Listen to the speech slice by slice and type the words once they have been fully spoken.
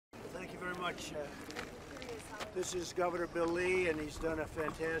very much. This is Governor Bill Lee, and he's done a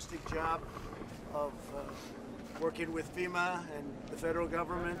fantastic job of working with FEMA and the federal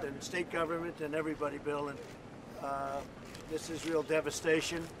government and state government and everybody, Bill. And this is real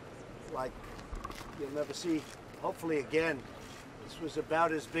devastation, like you'll never see, hopefully again. This was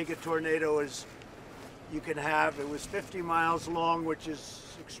about as big a tornado as you can have. It was 50 miles long, which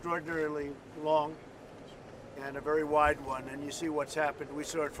is extraordinarily long, and a very wide one. And you see what's happened. We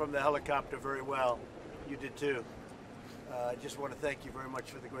saw it from the helicopter very well. You did too. I just want to thank you very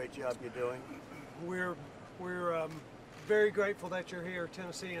much for the great job you're doing. We're very grateful that you're here.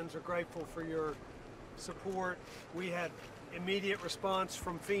 Tennesseans are grateful for your support. We had immediate response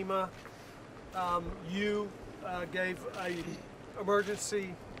from FEMA. You gave a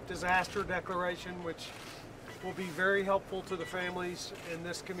emergency disaster declaration, which will be very helpful to the families in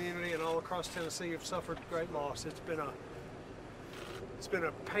this community and all across Tennessee who've suffered great loss. It's been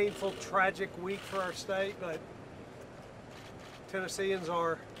a painful, tragic week for our state, but Tennesseans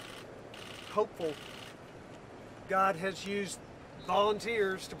are hopeful. God has used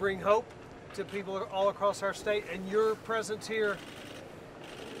volunteers to bring hope to people all across our state, and your presence here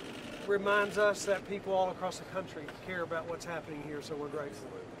reminds us that people all across the country care about what's happening here, so we're grateful.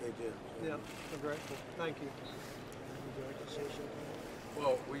 They do. Yeah, we're grateful. Thank you.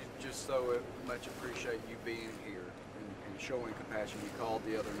 Well, we just so much appreciate you being here and showing compassion. You called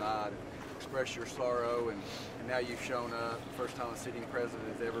the other night and expressed your sorrow, and now you've shown up. First time a sitting president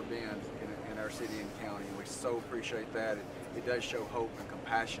has ever been in our city and county, and we so appreciate that. It does show hope and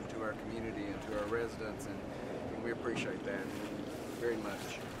compassion to our community and to our residents, and we appreciate that very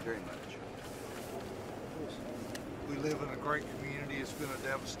much, very much. We live in a great community. It's been a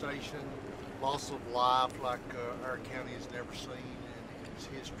devastation, loss of life like our county has never seen in its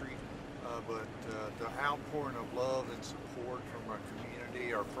history. But the outpouring of love and support from our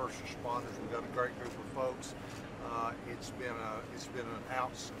community, our first responders, we've got a great group of folks. It's been an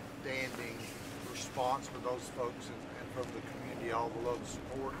outstanding response for those folks and from the community, all the love and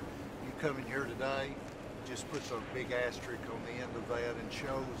support. You coming here today just puts a big asterisk on the end of that and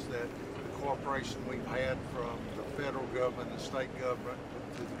shows that the cooperation we've had from the federal government and the state government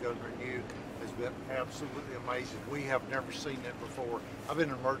through the governor and you has been absolutely amazing. We have never seen it before. I've been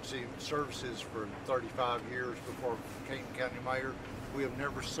in emergency services for 35 years before I became county mayor. We have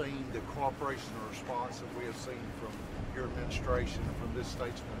never seen the cooperation and response that we have seen from your administration and from this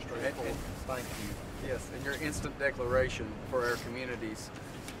state's administration. Thank you. Yes, and your instant declaration for our communities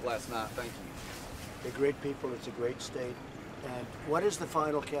last night. Thank you. They're great people. It's a great state. And what is the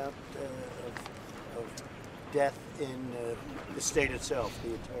final count of death in the state itself,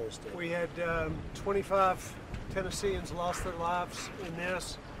 the entire state? We had 25 Tennesseans lost their lives in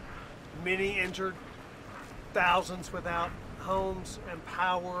this, many injured, thousands without homes and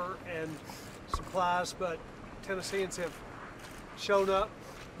power and supplies, but Tennesseans have shown up.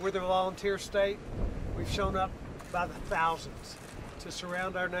 We're the volunteer state. We've shown up by the thousands to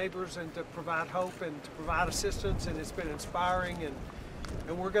surround our neighbors and to provide hope and to provide assistance, and it's been inspiring,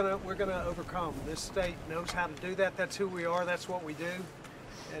 and we're gonna overcome. This state knows how to do that. That's who we are. That's what we do.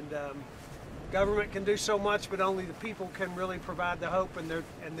 And government can do so much, but only the people can really provide the hope, and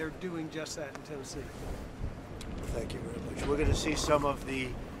they're doing just that in Tennessee. Thank you very much. We're going to see some of the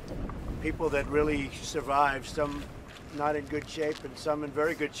people that really survived, some not in good shape and some in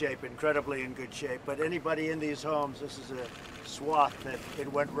very good shape, incredibly in good shape. But anybody in these homes, this is a swath that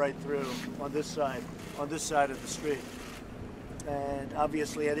it went right through on this side of the street. And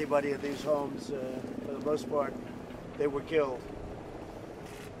obviously anybody in these homes, for the most part, they were killed.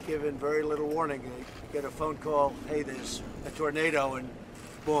 Given very little warning, you get a phone call, hey, there's a tornado, and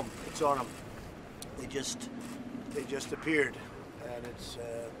boom, it's on them. They just appeared, and it's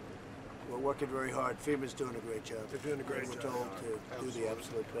we're working very hard. FEMA's doing a great job. They're doing a great job. We're told to do the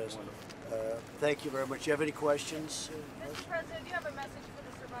absolute best. Thank you very much. You have any questions? Mr. President, do you have a message for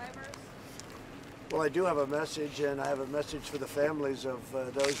the survivors? Well, I do have a message, and I have a message for the families of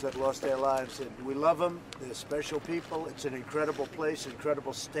those that lost their lives. And we love them. They're special people. It's an incredible place,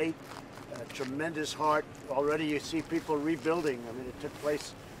 incredible state, tremendous heart. Already you see people rebuilding. I mean, it took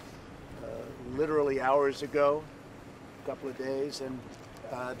place literally hours ago, a couple of days, and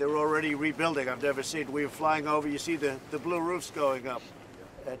they were already rebuilding. I've never seen. We were flying over. You see the blue roofs going up.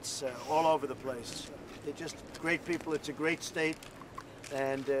 It's all over the place. They're just great people. It's a great state,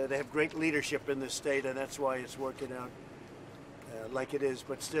 and they have great leadership in this state, and that's why it's working out like it is.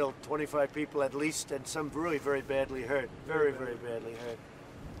 But still, 25 people at least, and some really very badly hurt. Very, very badly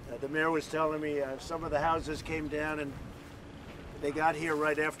hurt. The mayor was telling me some of the houses came down, and they got here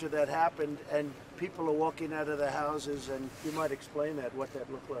right after that happened, and people are walking out of the houses, and you might explain that, what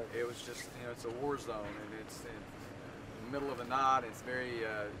that looked like. It was just, you know, it's a war zone, and it's in the middle of the night. It's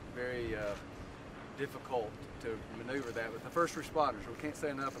very difficult to maneuver that. But the first responders, we can't say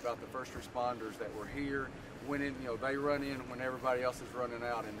enough about the first responders that were here. Went in, you know, they run in when everybody else is running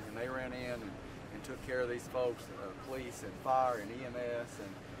out, and they ran in and took care of these folks, police and fire and EMS, and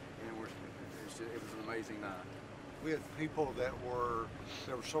it was an amazing night. We had people that were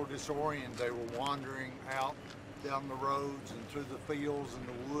so disoriented, they were wandering out down the roads and through the fields and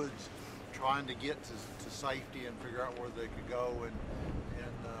the woods, trying to get to safety and figure out where they could go. And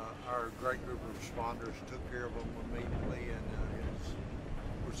our great group of responders took care of them immediately, and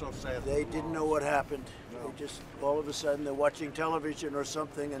we're so sad. They didn't know what happened. No. They just, all of a sudden, they're watching television or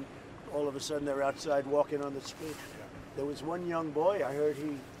something, and all of a sudden they're outside walking on the street. Yeah. There was one young boy, I heard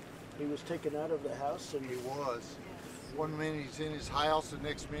he was taken out of the house, and He was. One minute he's in his house, the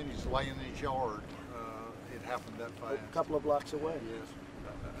next minute he's laying in his yard. It happened that fast. a couple of blocks away. Yes.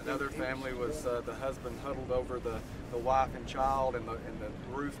 Another family was the husband huddled over the wife and child, and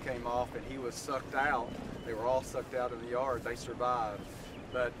the roof came off, and he was sucked out. They were all sucked out in the yard. They survived.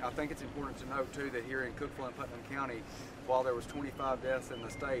 But I think it's important to note too that here in Cookeville and Putnam County, while there was 25 deaths in the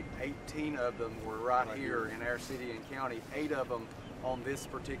state, 18 of them were right here in our city and county. 8 of them on this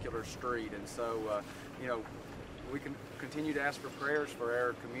particular street, and so you know, we can continue to ask for prayers for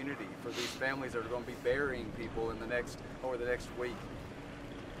our community, for these families that are going to be burying people over the next week.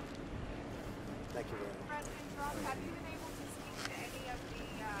 Thank you very much. President Trump, have you been able to speak to any of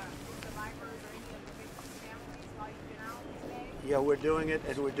the survivors or any of the victims' families while you've been out today? Yeah, we're doing it,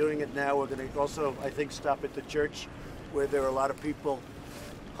 and we're doing it now. We're going to also, I think, stop at the church, where there are a lot of people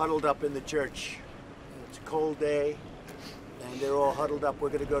huddled up in the church. It's a cold day, and they're all huddled up. We're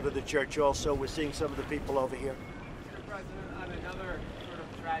going to go to the church also. We're seeing some of the people over here. Mr. President, on another sort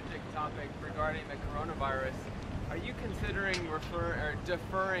of tragic topic regarding the coronavirus, are you considering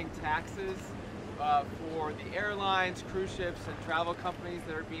deferring taxes for the airlines, cruise ships, and travel companies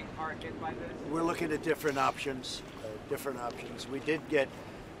that are being hard hit by this? We're looking at different options. We did get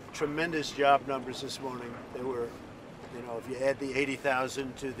tremendous job numbers this morning. They were, you know, if you add the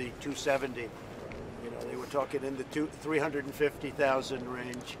 80,000 to the 270, you know, they were talking in the 350,000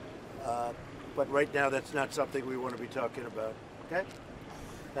 range. But right now, that's not something we want to be talking about. Okay?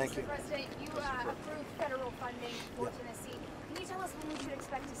 Thank you. Mr. President, you approved federal funding for Tennessee. Can you tell us when we should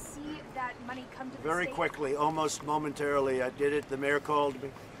expect to see that money come to the Very state? quickly, almost momentarily. I did it. The mayor called me.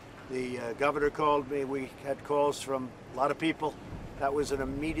 The governor called me. We had calls from a lot of people. That was an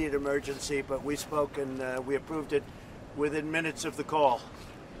immediate emergency, but we spoke and we approved it within minutes of the call.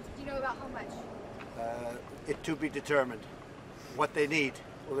 Do you know about how much? It to be determined. What they need.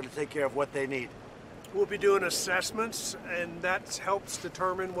 We're going to take care of what they need. We'll be doing assessments, and that helps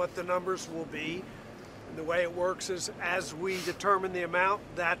determine what the numbers will be. And the way it works is, as we determine the amount,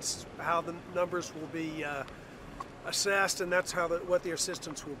 that's how the numbers will be assessed, and that's how what the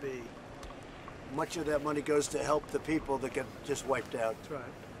assistance will be. Much of that money goes to help the people that get just wiped out. That's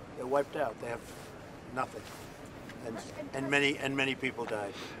right. They're wiped out. They have nothing, and many people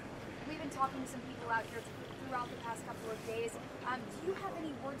died. We've been talking to some people out here throughout the past couple of days. Do you have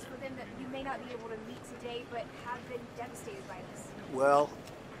any words for them that you may not be able to meet today, but have been devastated by this? Well,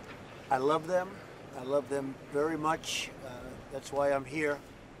 I love them. I love them very much. That's why I'm here.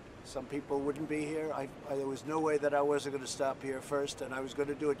 Some people wouldn't be here. There was no way that I wasn't going to stop here first, and I was going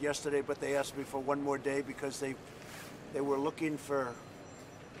to do it yesterday, but they asked me for one more day because they were looking for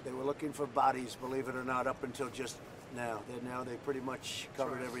bodies, believe it or not, up until just now. They pretty much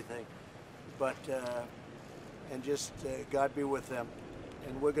covered everything. But and just God be with them,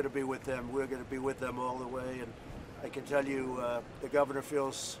 and we're going to be with them. We're going to be with them all the way, and I can tell you the governor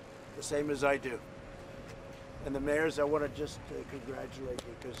feels the same as I do. And the mayors, I want to just congratulate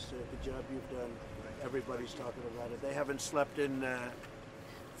you because the job you've done, everybody's talking about it. They haven't slept in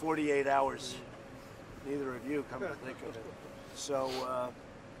 48 hours. Neither of you, come to think of it. So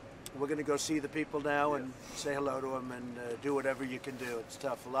we're going to go see the people now and say hello to them and do whatever you can do. It's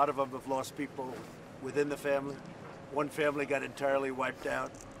tough. A lot of them have lost people within the family. One family got entirely wiped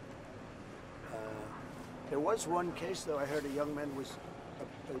out. There was one case, though, I heard a young man was,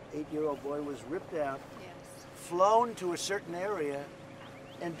 an 8-year-old boy was ripped out, flown to a certain area,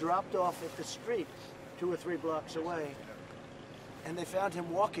 and dropped off at the street 2 or 3 blocks away. And they found him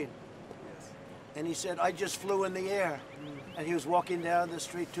walking. And he said, I just flew in the air. And he was walking down the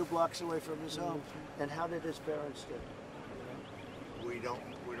street 2 blocks away from his home. And how did his parents do?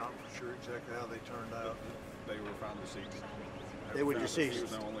 We're not sure exactly how they turned out. They were found deceased. They were He deceased.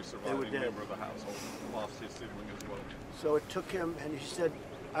 was the only They were surviving dead. member of the household. Lost his sibling as well. So it took him, and he said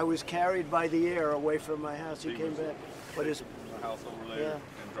I was carried by the air away from my house. He He came was back, but his in the house over there Yeah.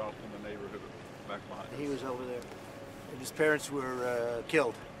 and dropped in the neighborhood back behind us. he was over there, and his parents were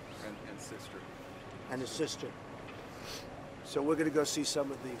killed, And sister. and his sister. So we're going to go see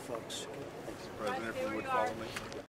some of the folks. President, if you would follow me.